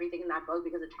with everything in that book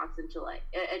because it talks into like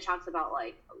it talks about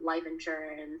like life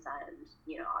insurance and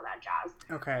all that jazz.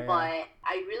 Okay. But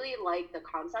I really like the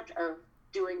concept of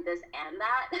doing this and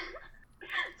that.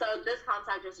 So this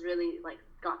concept just really like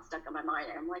got stuck in my mind,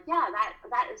 and I'm like, yeah,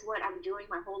 that is what I'm doing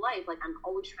my whole life. Like, I'm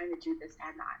always trying to do this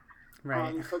and that.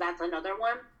 Right. So that's another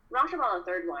one. I'm not sure about the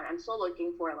third one. I'm still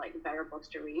looking for like better books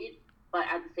to read. But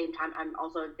at the same time, I'm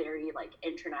also a very like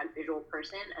internet visual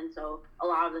person, and so a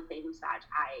lot of the things that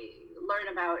I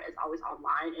learn about is always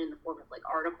online in the form of like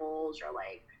articles or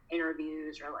like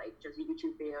interviews or like just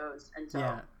YouTube videos, and so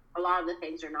a lot of the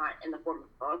things are not in the form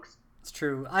of books. It's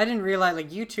true. I didn't realize like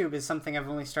YouTube is something I've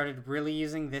only started really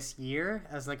using this year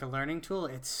as like a learning tool.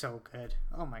 It's so good.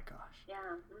 Oh my gosh. Yeah.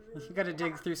 Mm-hmm. You got to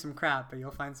dig through some crap, but you'll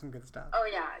find some good stuff. Oh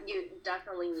yeah, you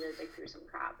definitely need to dig through some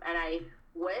crap, and I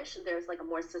wish there's like a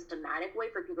more systematic way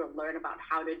for people to learn about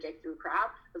how to dig through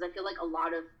crap, because I feel like a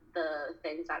lot of the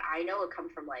things that I know, it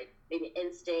comes from like maybe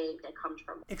instinct, it comes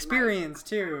from experience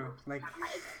too, like my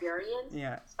experience.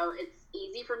 Yeah. So it's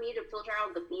easy for me to filter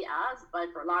out the BS,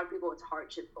 but for a lot of people it's hard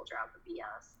to filter out the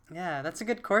BS. Yeah, that's a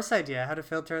good course idea, how to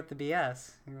filter out the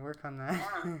BS. You can work on that.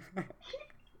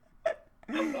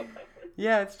 Yeah.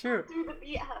 Yeah, it's true. Through the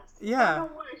BS. Yeah.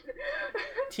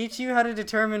 Teach you how to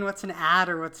determine what's an ad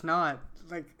or what's not.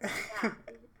 Like, yeah.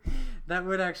 That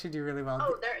would actually do really well.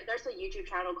 Oh, there's a YouTube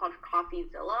channel called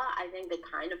CoffeeZilla. I think they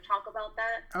kind of talk about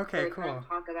that. Okay, cool. Kind of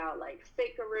talk about like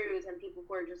fakearoos and people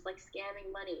who are just like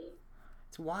scamming money.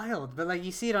 It's wild, but like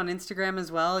you see it on Instagram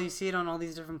as well. You see it on all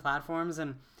these different platforms,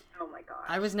 and oh my god,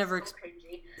 I was never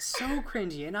cringy. So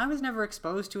cringy, and I was never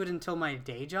exposed to it until my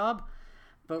day job.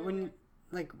 But when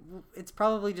like it's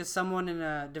probably just someone in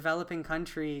a developing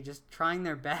country just trying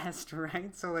their best,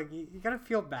 right? So like you gotta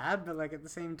feel bad, but like at the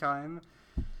same time,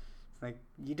 it's like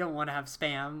you don't want to have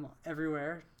spam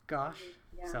everywhere. Gosh.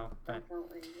 Yeah, so, but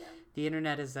yeah. The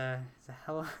internet is a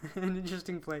hell of an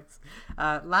interesting place.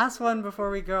 Last one before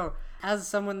we go. As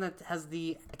someone that has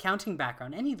the accounting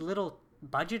background, any little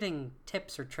budgeting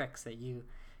tips or tricks that you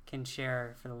can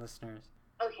share for the listeners?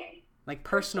 Okay. Like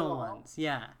personal ones,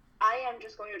 yeah. I am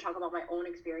just going to talk about my own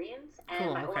experience, and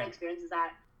cool, my own experience is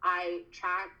that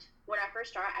when I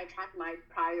first started, I tracked my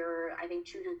prior, I think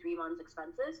 2 to 3 months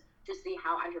expenses to see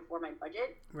how I could afford my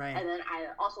budget. Right. And then I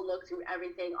also looked through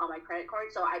everything on my credit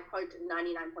card. So I put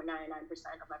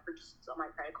 99.99% of my purchases on my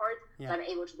credit cards. Yeah. So I'm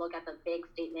able to look at the big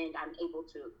statement. I'm able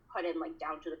to put in like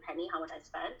down to the penny how much I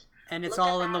spent. And it's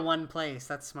all in the one place.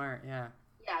 That's smart. Yeah.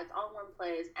 Yeah, it's all in one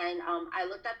place. And I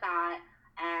looked at that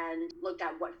and looked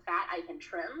at what fat I can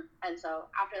trim. And so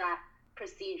after that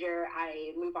procedure,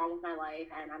 I move on with my life,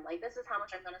 and I'm like, this is how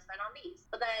much I'm going to spend on these.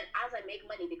 But then as I make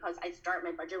money, because I start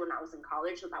my budget when I was in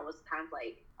college, so that was kind of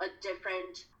like a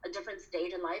different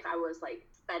stage in life. I was like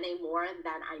spending more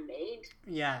than I made.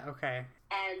 Yeah, okay.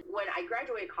 And when I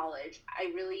graduated college, I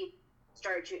really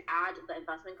started to add the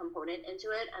investment component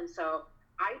into it. And so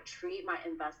I treat my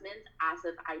investments as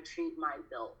if I treat my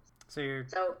bills. So you're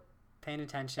paying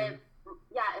attention.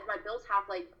 If my bills have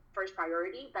like first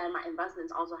priority, then my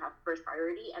investments also have first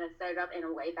priority, and it's set up in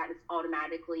a way that it's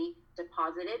automatically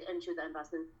deposited into the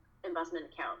investment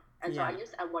account. And so I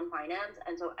use M1 Finance,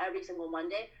 and so every single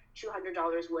Monday, $200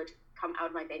 would come out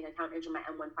of my bank account into my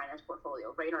M1 Finance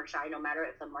portfolio, rain or shine, no matter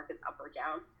if the market's up or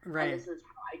down. Right. And this is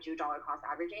how I do dollar cost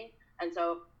averaging. And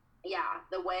so, yeah,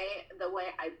 the way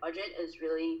I budget is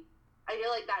really, I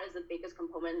feel like that is the biggest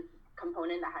component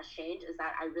that has changed, is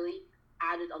that I really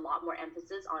added a lot more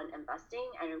emphasis on investing,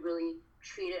 and really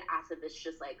treat it as if it's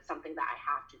just like something that I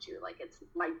have to do. Like it's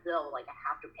my bill, like I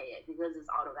have to pay it because it's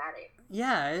automatic.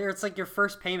 Yeah, or it's like your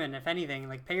first payment, if anything.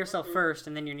 Like pay yourself first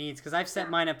and then your needs. Because I've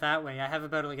set mine up that way. I have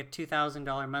about like a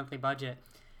 $2,000 monthly budget,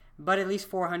 but at least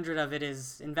 $400 of it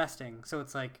is investing. So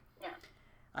it's like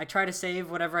I try to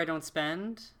save whatever I don't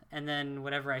spend, and then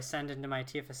whatever I send into my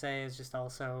TFSA is just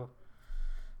also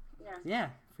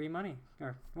free money.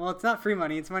 Or well, it's not free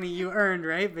money, it's money you earned,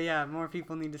 right? But yeah, more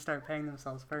people need to start paying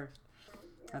themselves first.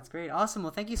 That's great. Awesome.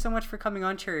 Well, thank you so much for coming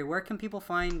on, Cherry. Where can people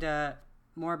find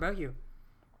more about you?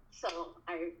 So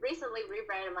I recently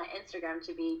rebranded my Instagram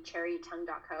to be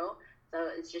cherrytung.co. So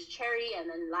it's just cherry and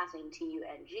then last name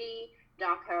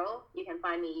TUNG.co. You can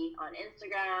find me on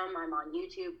Instagram. I'm on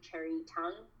YouTube, Cherry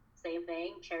Tung. Same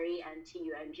thing, cherry and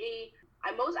TUNG.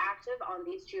 I'm most active on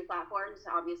these 2 platforms.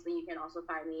 Obviously, you can also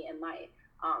find me in my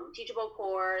Teachable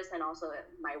course, and also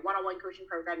my one-on-one coaching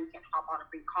program. You can hop on a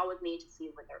free call with me to see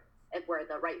if we're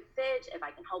the right fit, if I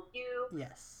can help you.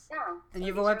 Yes. Yeah. And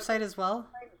you have a website as well?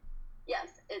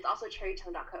 Yes, it's also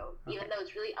cherrytung.co. Okay. Even though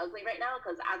it's really ugly right now,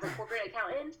 because as a corporate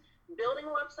accountant, building a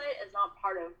website is not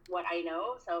part of what I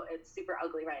know, so it's super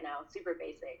ugly right now, super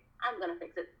basic. I'm gonna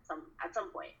fix it at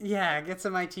some point. Yeah, get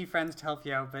some IT friends to help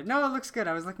you out. But no, it looks good.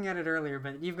 I was looking at it earlier,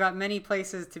 but you've got many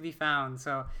places to be found.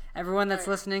 So everyone that's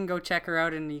listening, go check her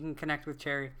out, and you can connect with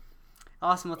Cherry.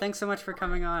 Awesome. Well, thanks so much for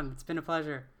coming on. It's been a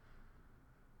pleasure.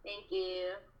 Thank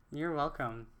you. You're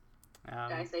welcome. Did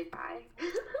I say bye?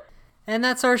 And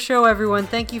that's our show, everyone.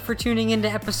 Thank you for tuning in to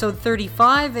episode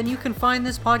 35. And you can find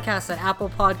this podcast at Apple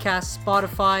Podcasts,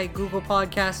 Spotify, Google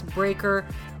Podcasts, Breaker,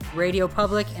 Radio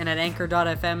Public, and at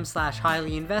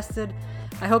anchor.fm/highlyinvested.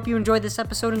 I hope you enjoyed this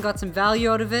episode and got some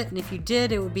value out of it. And if you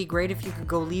did, it would be great if you could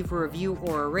go leave a review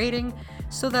or a rating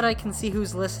so that I can see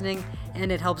who's listening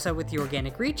and it helps out with the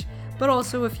organic reach. But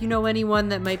also, if you know anyone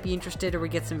that might be interested or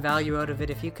would get some value out of it,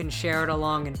 if you can share it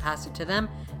along and pass it to them,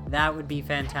 that would be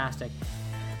fantastic.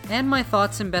 And my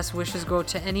thoughts and best wishes go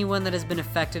to anyone that has been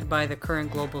affected by the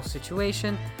current global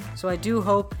situation. So I do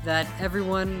hope that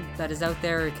everyone that is out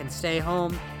there can stay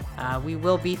home. We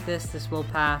will beat this. This will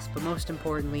pass. But most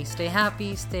importantly, stay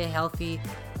happy, stay healthy,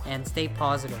 and stay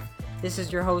positive. This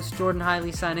is your host, Jordan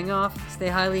Hiley, signing off. Stay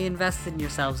highly invested in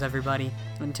yourselves, everybody.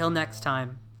 Until next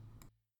time.